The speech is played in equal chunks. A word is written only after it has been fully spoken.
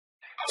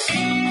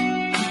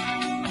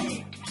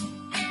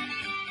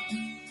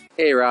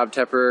Hey, Rob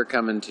Tepper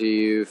coming to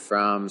you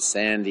from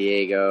San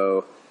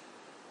Diego,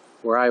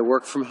 where I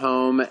work from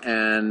home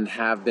and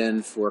have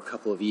been for a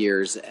couple of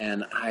years.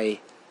 And I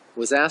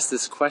was asked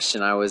this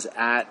question. I was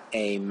at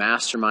a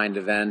Mastermind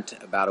event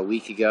about a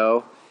week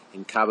ago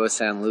in Cabo,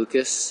 San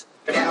Lucas.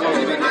 Have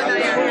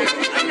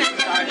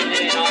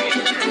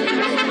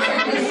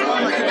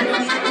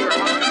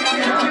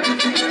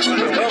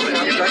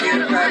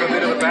a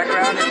bit of a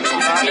background in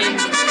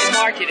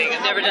marketing.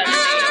 I've never done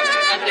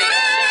anything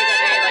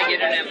like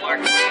internet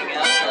marketing.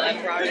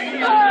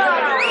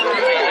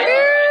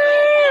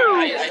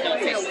 I don't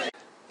think so.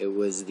 It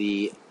was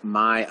the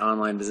My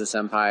Online Business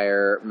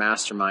Empire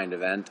Mastermind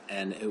event,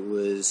 and it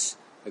was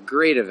a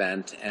great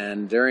event.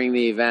 And during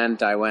the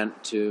event, I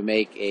went to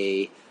make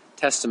a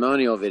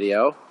testimonial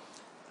video.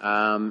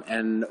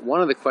 And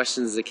one of the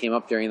questions that came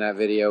up during that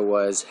video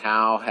was,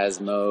 how has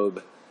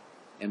MOBE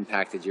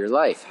impacted your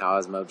life? How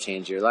has MOBE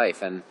changed your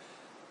life? And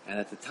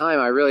at the time,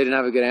 I really didn't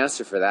have a good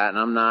answer for that. And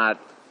I'm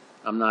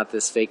not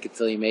this fake it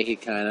till you make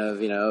it kind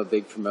of,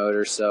 big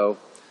promoter. So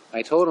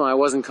I told him I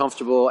wasn't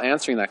comfortable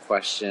answering that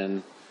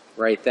question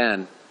right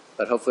then,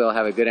 but hopefully I'll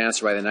have a good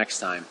answer by the next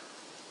time.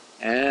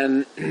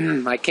 And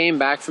I came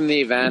back from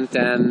the event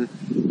and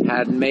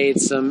had made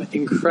some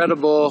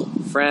incredible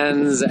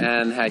friends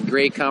and had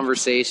great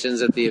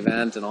conversations at the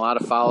event and a lot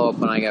of follow-up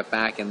when I got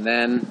back. And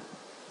then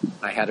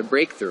I had a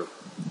breakthrough.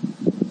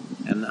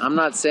 And I'm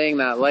not saying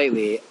that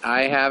lightly.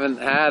 I haven't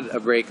had a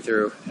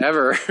breakthrough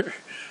ever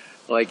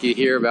like you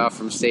hear about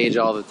from stage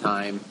all the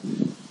time.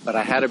 But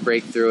I had a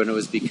breakthrough, and it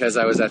was because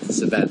I was at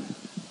this event.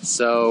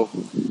 So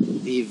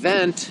the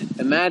event,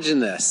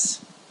 imagine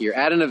this. You're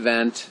at an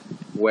event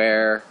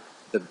where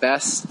the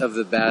best of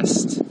the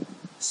best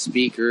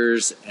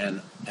speakers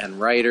and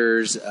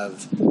writers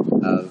of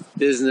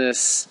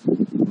business,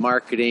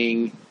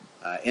 marketing,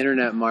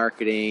 internet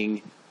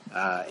marketing,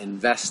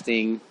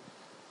 investing,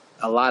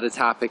 a lot of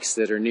topics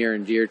that are near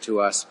and dear to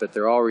us, but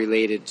they're all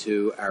related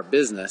to our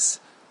business,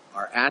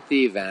 are at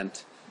the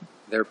event.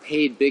 They're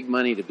paid big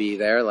money to be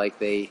there. Like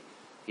they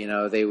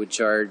would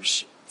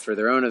charge for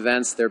their own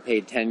events. They're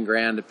paid 10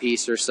 grand a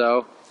piece or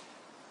so.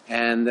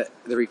 And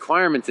the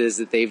requirement is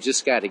that they've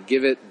just got to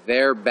give it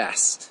their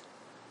best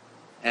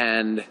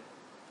and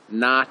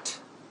not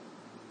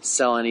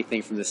sell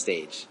anything from the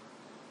stage.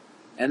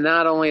 And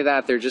not only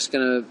that, they're just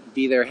going to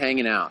be there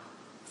hanging out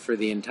for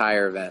the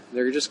entire event.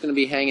 They're just going to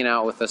be hanging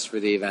out with us for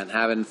the event,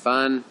 having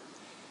fun.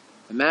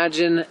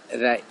 Imagine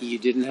that you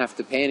didn't have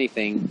to pay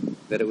anything,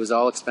 that it was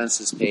all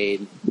expenses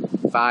paid,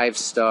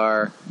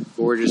 5-star,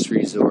 gorgeous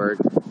resort.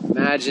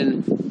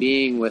 Imagine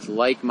being with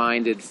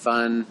like-minded,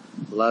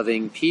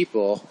 fun-loving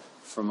people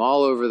from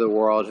all over the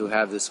world who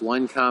have this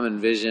one common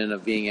vision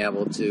of being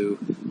able to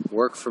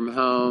work from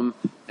home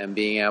and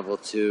being able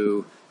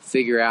to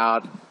figure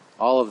out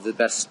all of the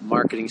best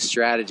marketing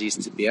strategies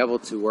to be able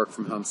to work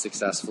from home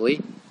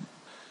successfully.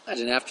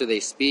 Imagine after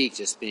they speak,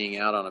 just being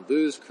out on a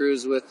booze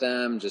cruise with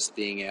them, just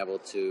being able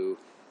to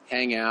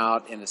hang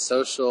out in a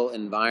social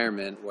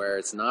environment where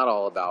it's not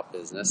all about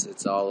business,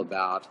 it's all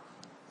about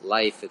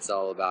life, it's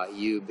all about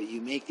you, but you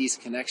make these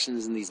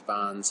connections and these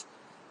bonds.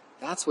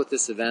 That's what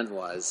this event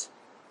was.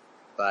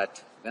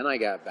 But then I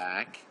got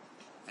back,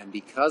 and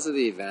because of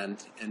the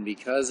event, and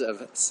because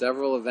of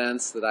several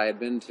events that I had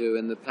been to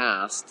in the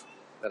past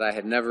that I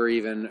had never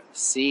even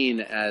seen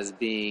as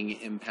being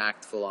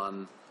impactful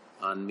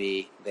on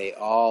me, they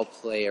all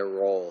play a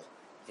role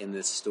in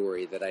this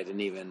story that I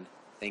didn't even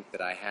think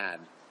that I had.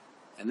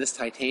 And this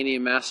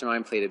Titanium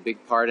Mastermind played a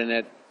big part in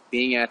it,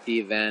 being at the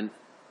event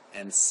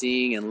and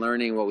seeing and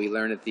learning what we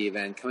learned at the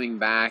event, coming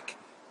back,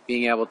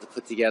 being able to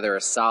put together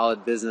a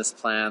solid business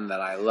plan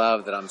that I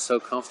love, that I'm so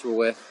comfortable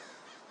with,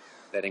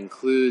 that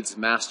includes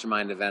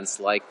mastermind events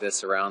like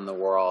this around the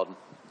world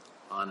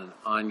on an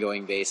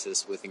ongoing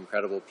basis with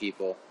incredible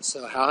people.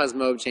 So how has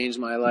MOBE changed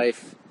my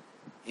life?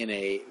 In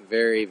a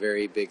very,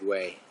 very big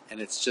way. And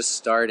it's just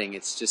starting.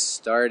 It's just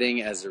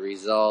starting as a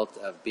result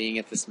of being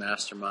at this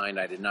mastermind.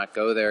 I did not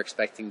go there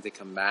expecting to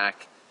come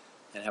back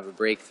and have a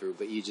breakthrough,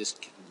 but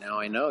now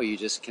I know you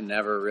just can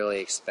never really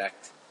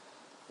expect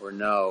or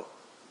know.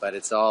 But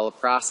it's all a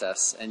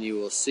process, and you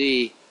will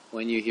see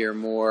when you hear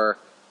more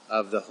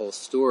of the whole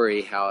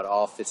story how it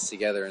all fits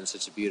together in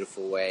such a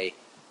beautiful way.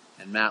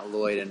 And Matt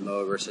Lloyd and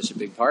MOBE are such a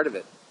big part of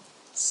it.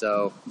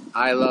 So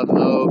I love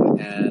MOBE,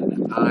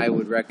 and I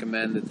would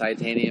recommend the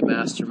Titanium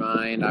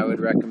Mastermind. I would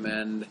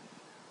recommend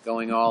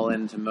going all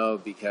into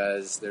MOBE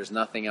because there's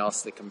nothing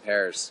else that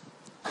compares.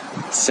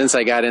 Since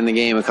I got in the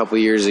game a couple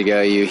years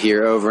ago, you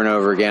hear over and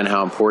over again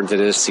how important it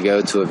is to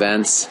go to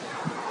events.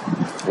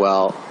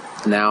 Well,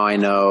 now I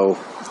know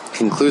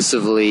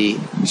conclusively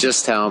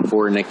just how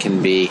important it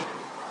can be.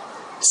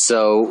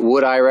 So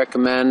would I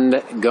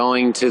recommend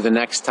going to the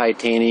next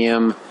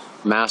Titanium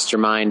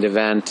Mastermind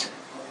event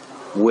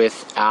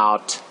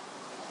without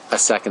a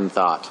second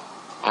thought?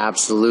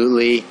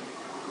 Absolutely.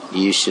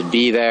 You should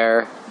be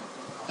there.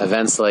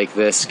 Events like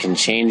this can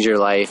change your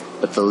life,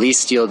 but the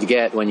least you'll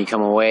get when you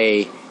come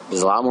away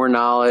is a lot more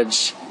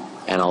knowledge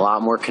and a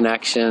lot more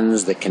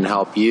connections that can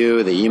help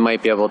you, that you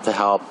might be able to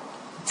help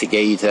to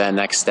get you to that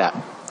next step.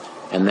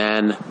 And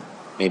then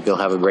maybe you'll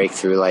have a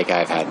breakthrough like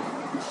I've had.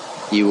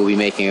 You will be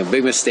making a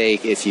big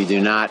mistake if you do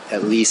not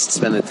at least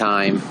spend the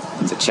time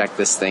to check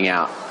this thing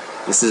out.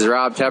 This is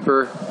Rob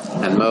Tepper,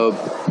 and MOBE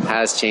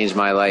has changed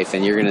my life,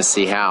 and you're going to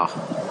see how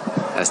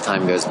as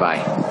time goes by.